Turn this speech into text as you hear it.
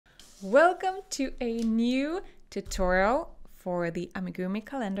Welcome to a new tutorial for the Amigurumi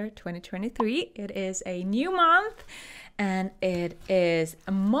Calendar 2023. It is a new month and it is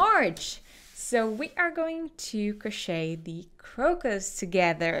March. So we are going to crochet the crocus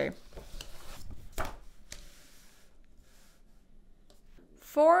together.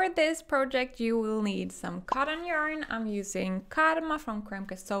 For this project, you will need some cotton yarn. I'm using Karma from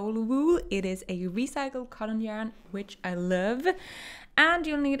Crochet Soul Wool. It is a recycled cotton yarn, which I love. And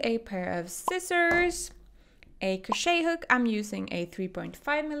you'll need a pair of scissors, a crochet hook. I'm using a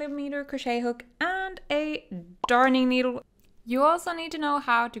 3.5mm crochet hook and a darning needle. You also need to know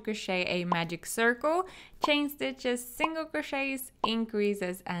how to crochet a magic circle, chain stitches, single crochets,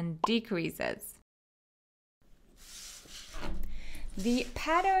 increases and decreases. The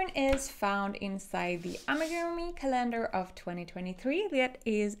pattern is found inside the Amigurumi Calendar of 2023 that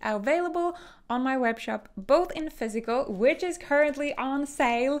is available on my webshop, both in physical, which is currently on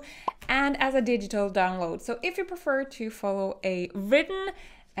sale, and as a digital download. So if you prefer to follow a written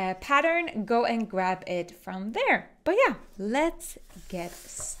pattern, go and grab it from there. But yeah, let's get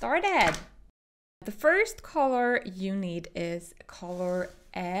started. The first color you need is color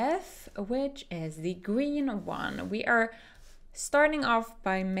F, which is the green one. We are starting off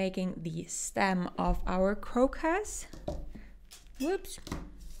by making the stem of our crocus. Whoops.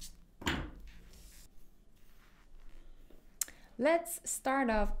 Let's start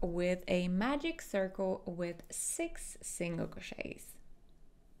off with a magic circle with 6 single crochets.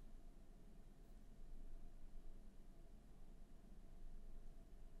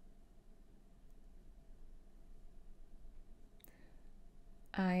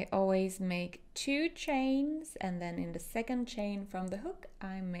 I always make 2 chains, and then in the second chain from the hook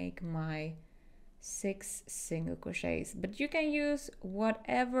I make my 6 single crochets, but you can use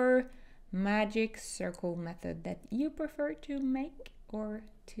whatever magic circle method that you prefer to make or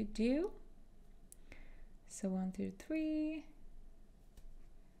to do. So 1, 2, 3,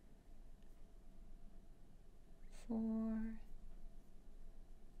 4,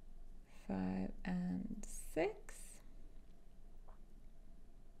 5 and 6.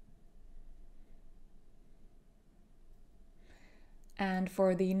 And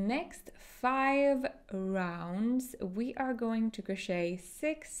for the next 5 rounds, we are going to crochet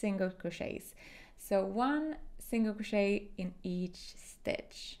 6 single crochets. So 1 single crochet in each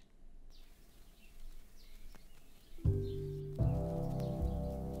stitch.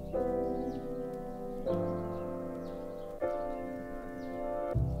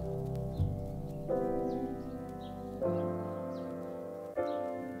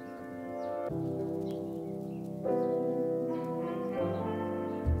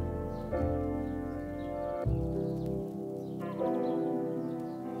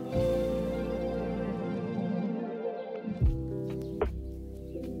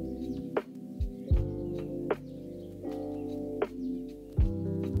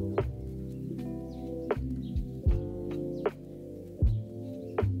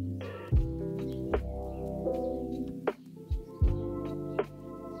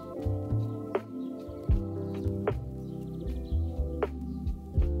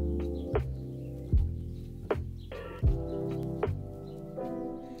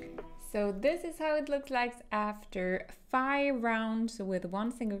 So this is how it looks like after 5 rounds with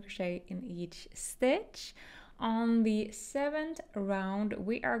 1 single crochet in each stitch. On the 7th round,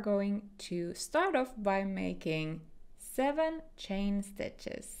 we are going to start off by making 7 chain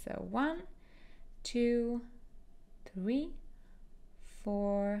stitches. So 1, 2, 3,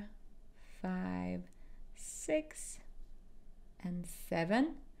 4, 5, 6, and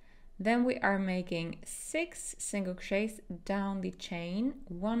 7. Then we are making 6 single crochets down the chain,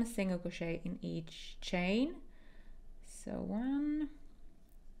 1 single crochet in each chain. So 1,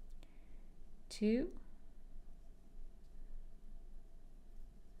 2,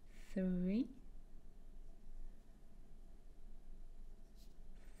 3,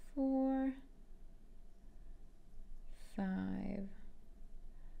 4, 5,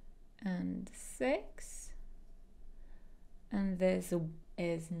 and 6. And this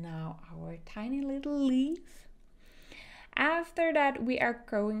is now our tiny little leaf. After that, we are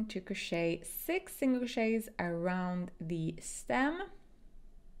going to crochet 6 single crochets around the stem.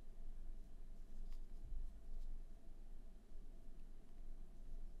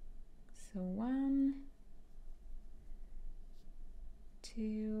 So 1,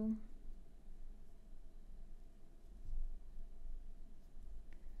 2,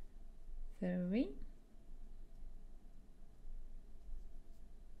 3,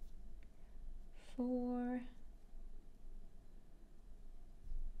 4,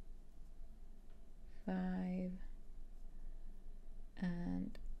 5,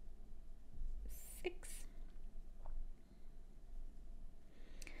 and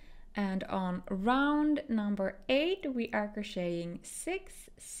And on round number 8, we are crocheting 6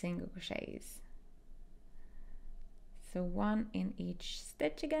 single crochets. So 1 in each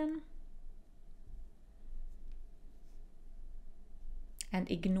stitch again. And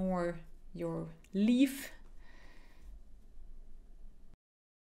ignore your leaf.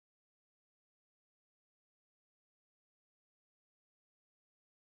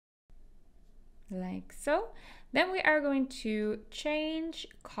 Like so. Then we are going to change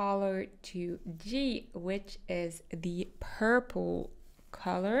color to G, which is the purple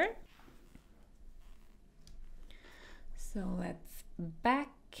color. So let's back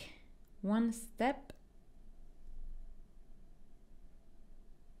 1 step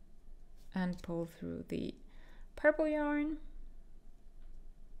and pull through the purple yarn.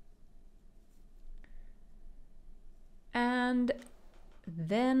 And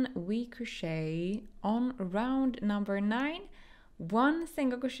then we crochet on round number 9, 1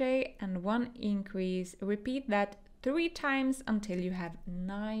 single crochet and 1 increase. Repeat that 3 times until you have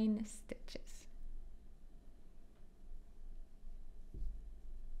 9 stitches.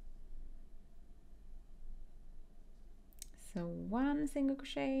 So 1 single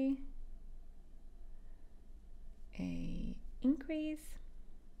crochet, a increase,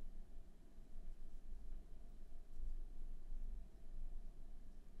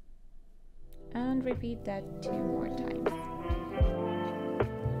 and repeat that 2 more times.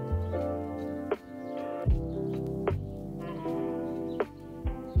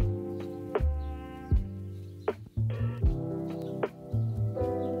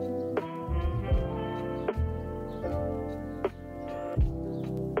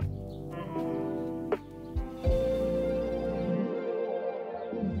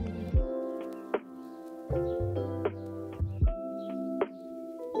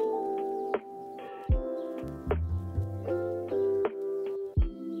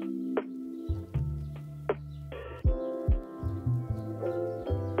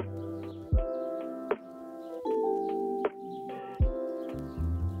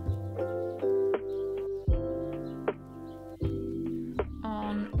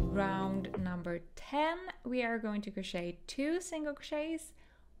 Round number 10, we are going to crochet 2 single crochets,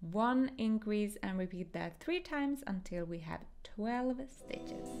 1 increase, and repeat that 3 times until we have 12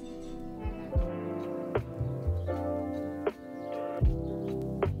 stitches.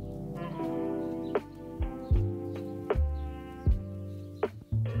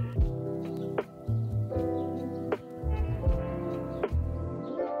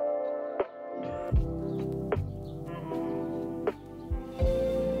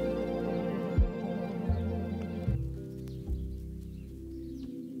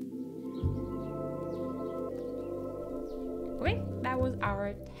 Okay, that was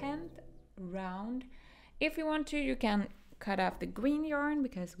our 10th round. If you want to, you can cut off the green yarn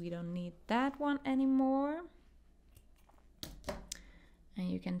because we don't need that one anymore.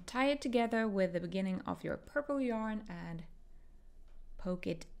 And you can tie it together with the beginning of your purple yarn and poke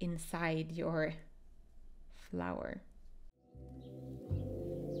it inside your flower.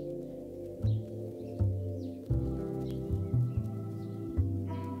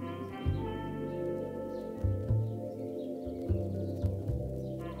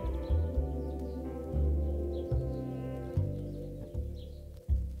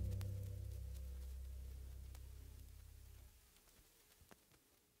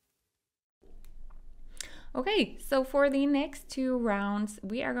 Okay, so for the next 2 rounds,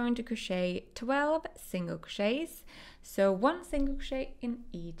 we are going to crochet 12 single crochets. So 1 single crochet in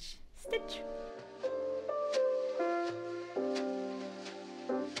each stitch.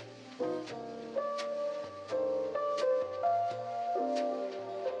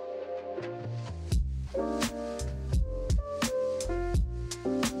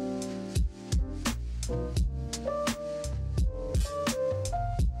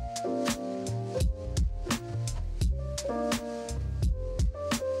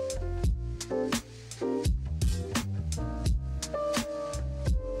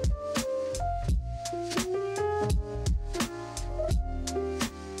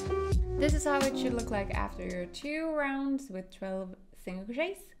 This is how it should look like after your 2 rounds with 12 single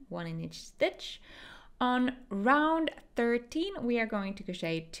crochets, 1 in each stitch. On round 13, we are going to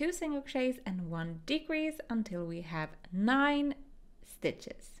crochet 2 single crochets and 1 decrease until we have 9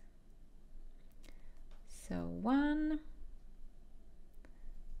 stitches. So 1,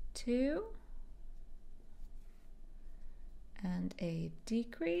 2, and a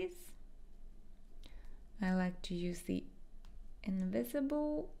decrease. I like to use the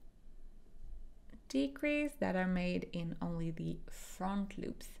invisible decrease that are made in only the front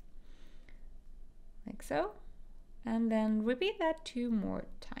loops, like so. And then repeat that 2 more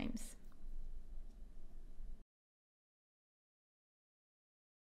times.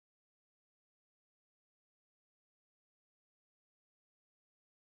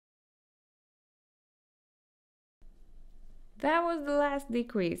 That was the last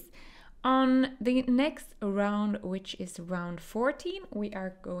decrease. On the next round, which is round 14, we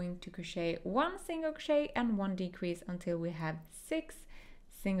are going to crochet 1 single crochet and 1 decrease until we have 6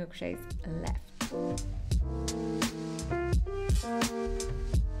 single crochets left.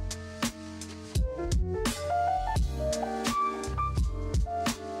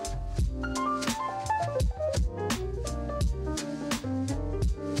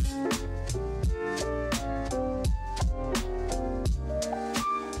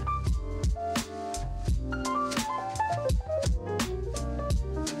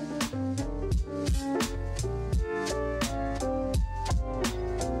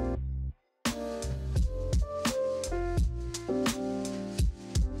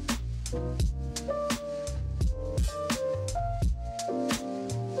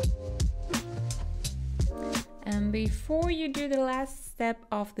 And before you do the last step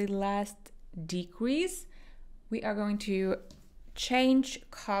of the last decrease, we are going to change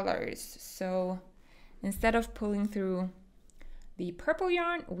colors. So instead of pulling through the purple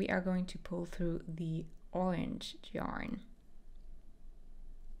yarn, we are going to pull through the orange yarn.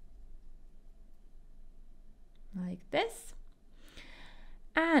 Like this.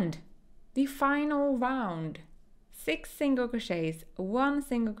 And the final round, 6 single crochets, 1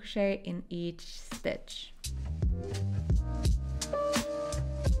 single crochet in each stitch.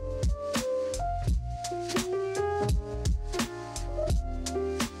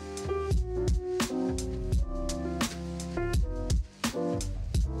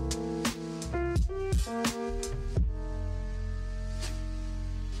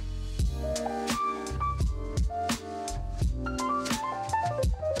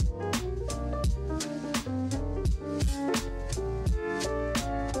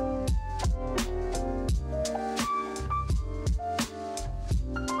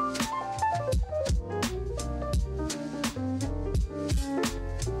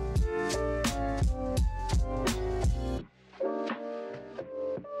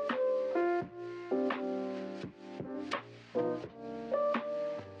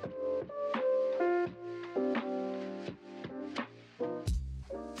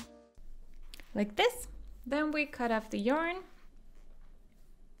 Like this. Then we cut off the yarn.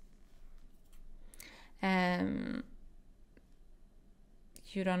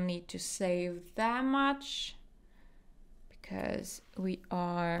 You don't need to save that much because we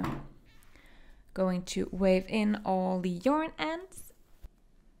are going to wave in all the yarn ends.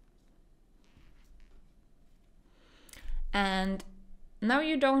 And now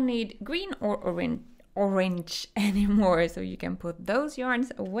you don't need green or orange anymore, so you can put those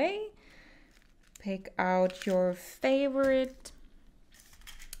yarns away. Pick out your favorite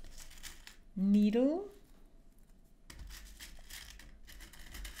needle.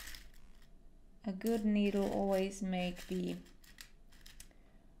 A good needle always make the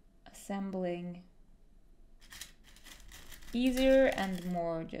assembling easier and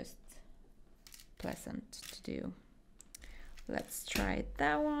more just pleasant to do. Let's try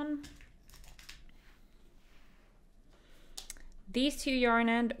that one. These 2 yarn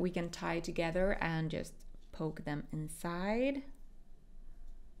ends we can tie together and just poke them inside.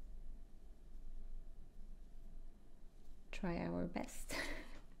 Try our best.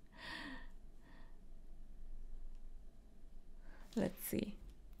 Let's see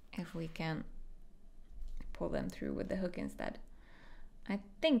if we can pull them through with the hook instead. I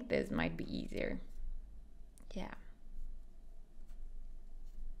think this might be easier. Yeah.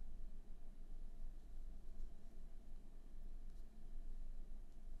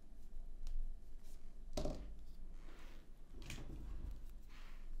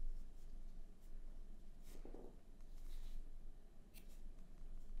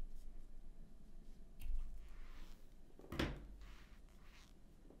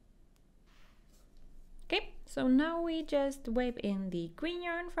 So now we just wave in the green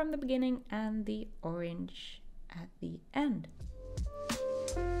yarn from the beginning and the orange at the end.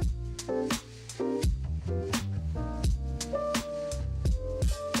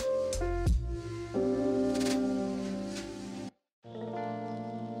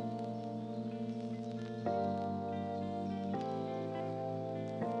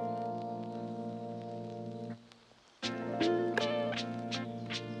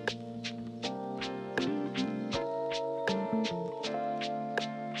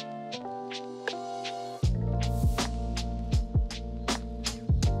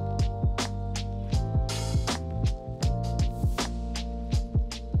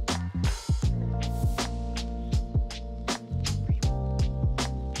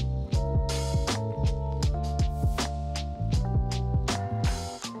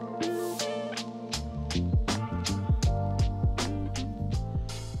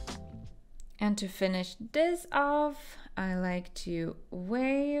 And to finish this off, I like to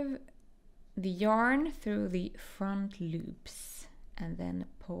wave the yarn through the front loops and then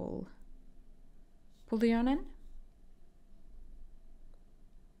pull the yarn in.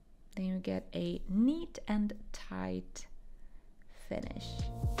 Then you get a neat and tight finish.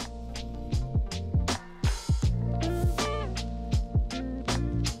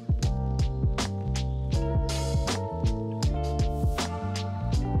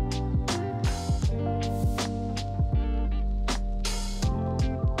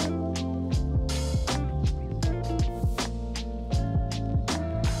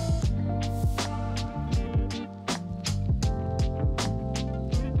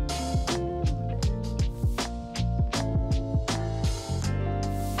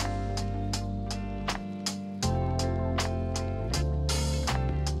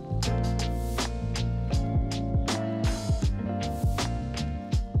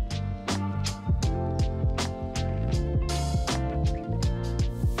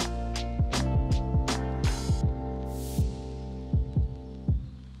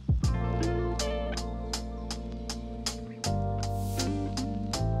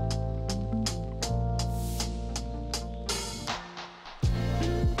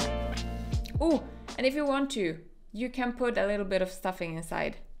 Oh, and if you want to, you can put a little bit of stuffing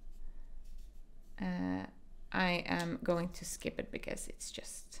inside. I am going to skip it because it's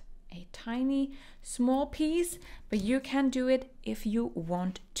just a tiny, small piece, but you can do it if you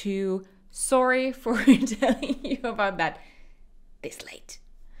want to. Sorry for telling you about that this late.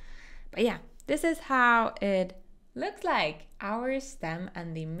 But yeah, this is how it looks like, our stem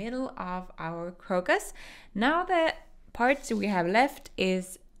and the middle of our crocus. Now the parts we have left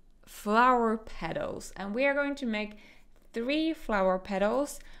is flower petals, and we are going to make 3 flower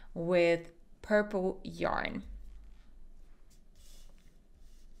petals with purple yarn.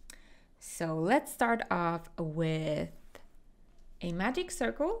 So let's start off with a magic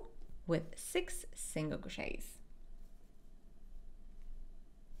circle with 6 single crochets.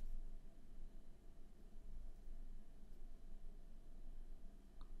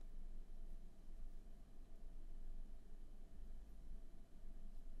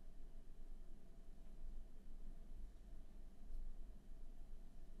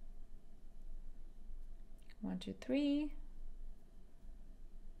 One, two, 3,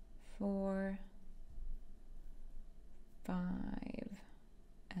 4, 5,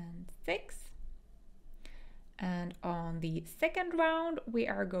 and 6. And on the second round, we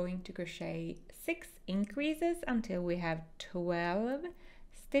are going to crochet 6 increases until we have 12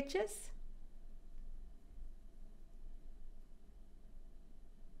 stitches.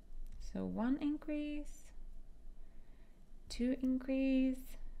 So 1 increase, 2 increase,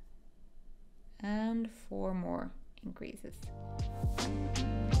 and 4 more increases.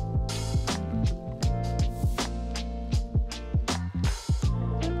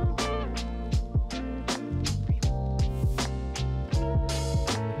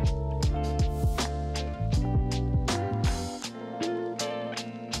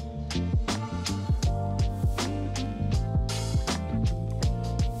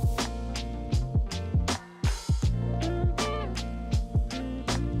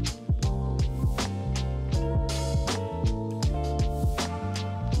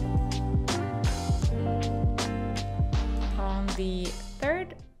 The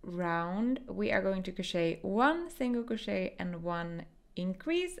third round, we are going to crochet 1 single crochet and 1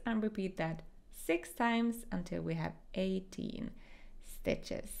 increase, and repeat that 6 times until we have 18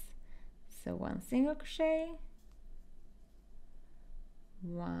 stitches. So 1 single crochet,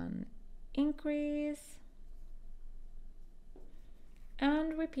 1 increase,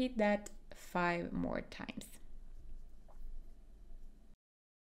 and repeat that 5 more times.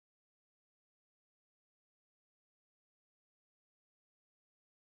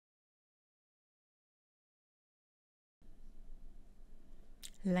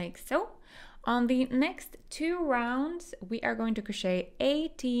 Like so. On the next 2 rounds, we are going to crochet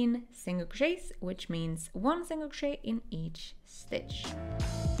 18 single crochets, which means 1 single crochet in each stitch.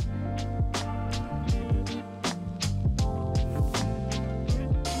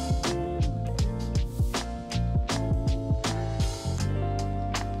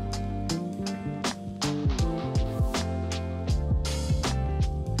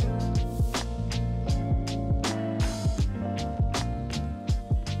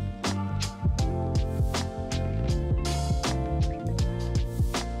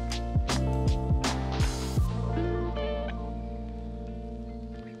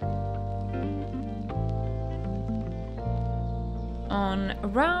 On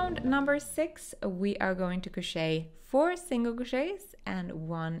round number 6, we are going to crochet 4 single crochets and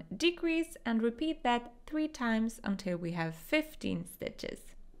 1 decrease, and repeat that 3 times until we have 15 stitches.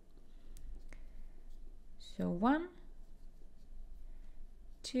 So 1,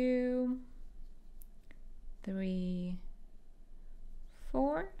 2, 3,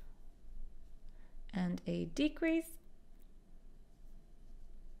 4, and a decrease.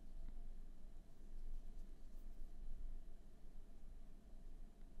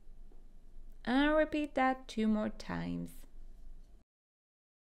 And repeat that 2 more times.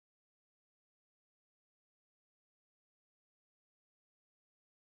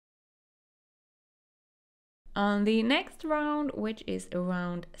 On the next round, which is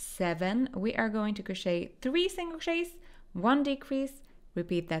round 7, we are going to crochet 3 single crochets, 1 decrease,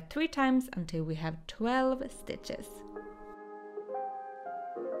 repeat that 3 times until we have 12 stitches.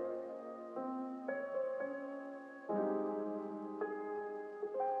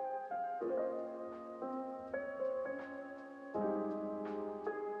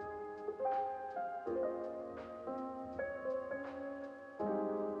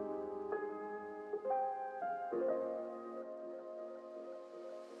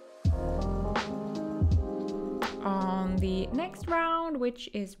 On the next round, which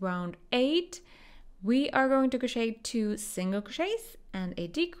is round 8, we are going to crochet 2 single crochets and a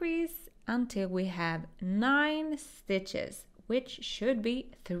decrease until we have 9 stitches, which should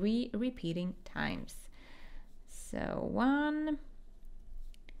be 3 repeating times. So 1,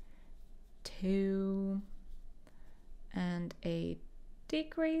 2, and a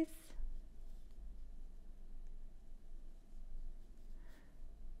decrease.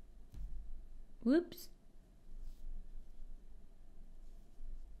 Whoops.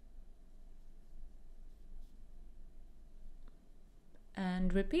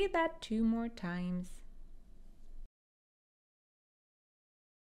 And repeat that 2 more times.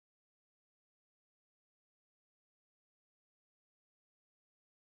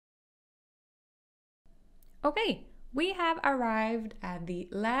 Okay, we have arrived at the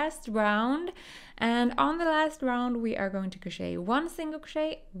last round, and on the last round we are going to crochet 1 single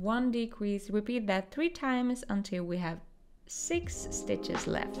crochet, 1 decrease, repeat that 3 times until we have 6 stitches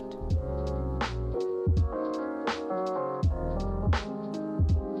left.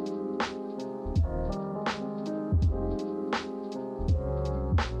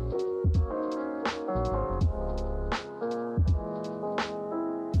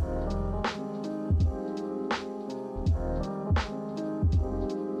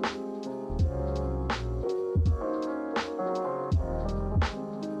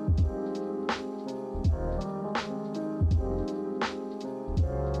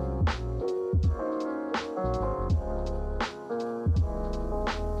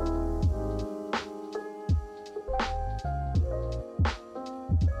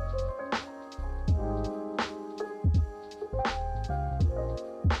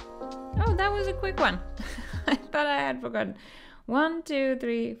 That was a quick one. I thought I had forgotten. 1, 2,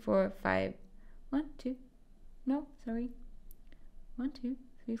 3, 4, 5. 1, 2. No, sorry. 1, 2,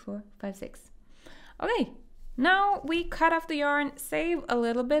 3, 4, 5, 6. Okay, now we cut off the yarn, save a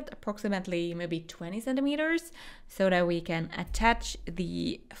little bit, approximately maybe 20 centimeters, so that we can attach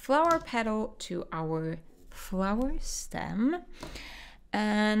the flower petal to our flower stem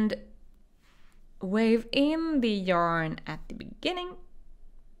and wave in the yarn at the beginning.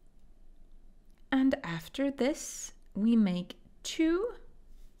 And after this, we make 2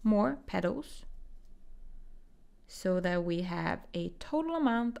 more petals so that we have a total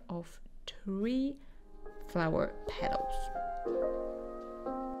amount of 3 flower petals.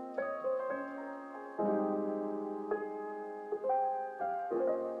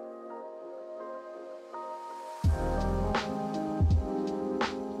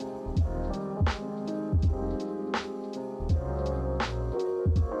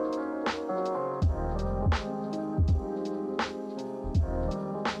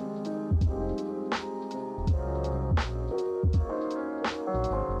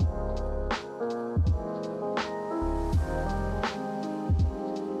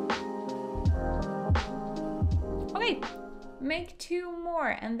 Make 2 more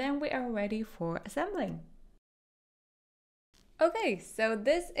and then we are ready for assembling. Okay, so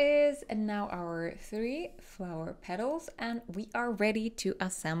this is now our 3 flower petals and we are ready to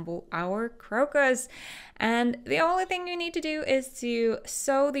assemble our crocus. And the only thing you need to do is to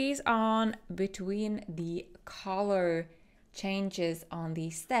sew these on between the color changes on the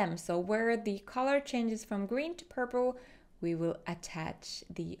stem. So where the color changes from green to purple, we will attach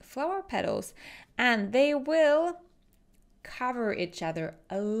the flower petals and they will cover each other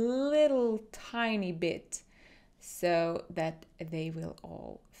a little tiny bit. so that they will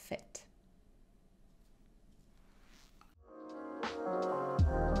all fit.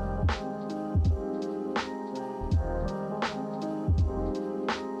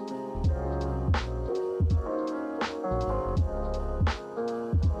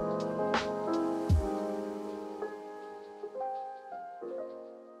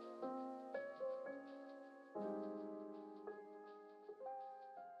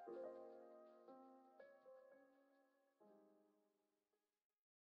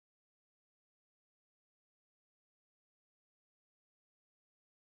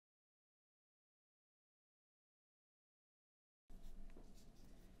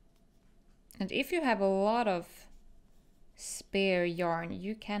 And if you have a lot of spare yarn,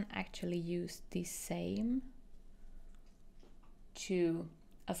 you can actually use the same to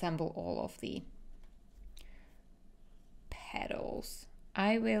assemble all of the petals.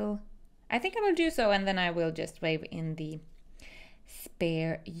 I think I will do so, and then I will just wave in the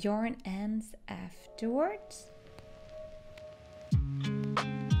spare yarn ends afterwards.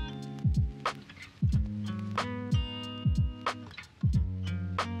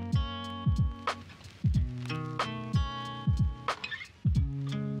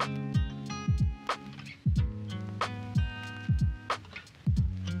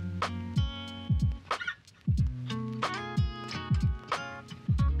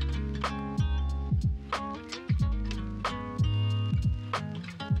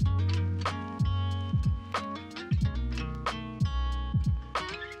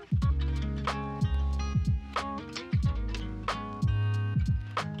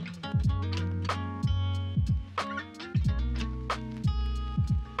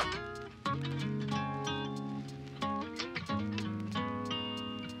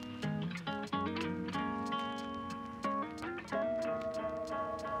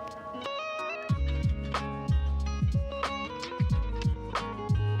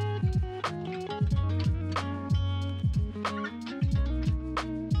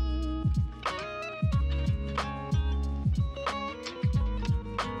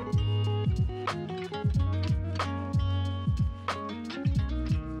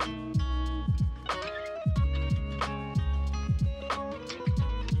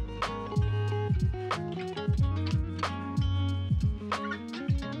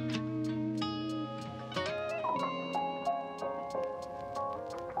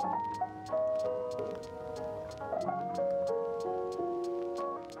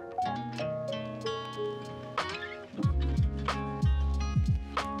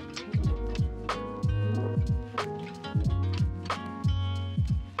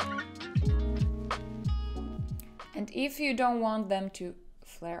 And if you don't want them to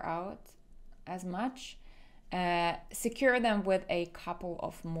flare out as much, secure them with a couple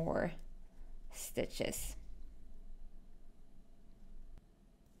of more stitches.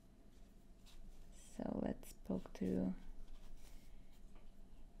 So let's poke through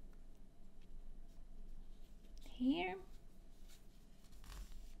here.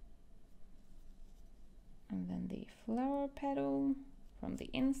 And then the flower petal from the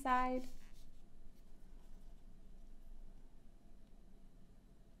inside.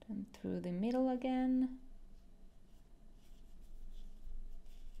 Then through the middle again.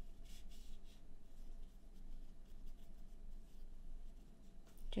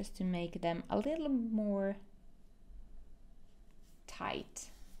 Just to make them a little more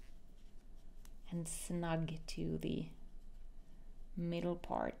tight and snug to the middle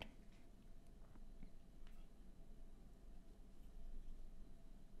part.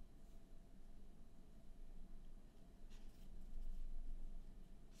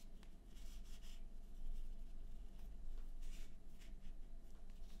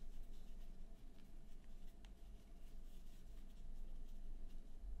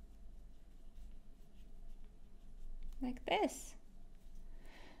 Like this.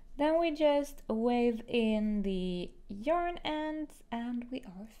 Then we just wave in the yarn ends and we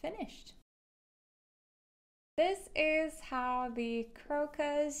are finished. This is how the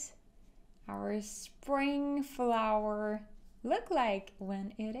crocus, our spring flower, look like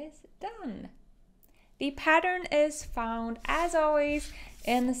when it is done. The pattern is found, as always,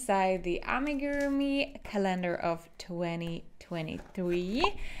 inside the Amigurumi Calendar of 2023.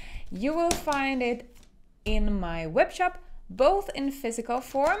 You will find it in my webshop, both in physical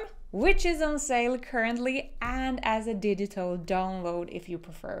form, which is on sale currently, and as a digital download if you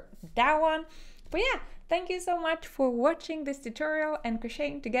prefer that one. But yeah, thank you so much for watching this tutorial and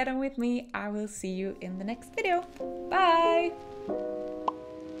crocheting together with me. I will see you in the next video. Bye!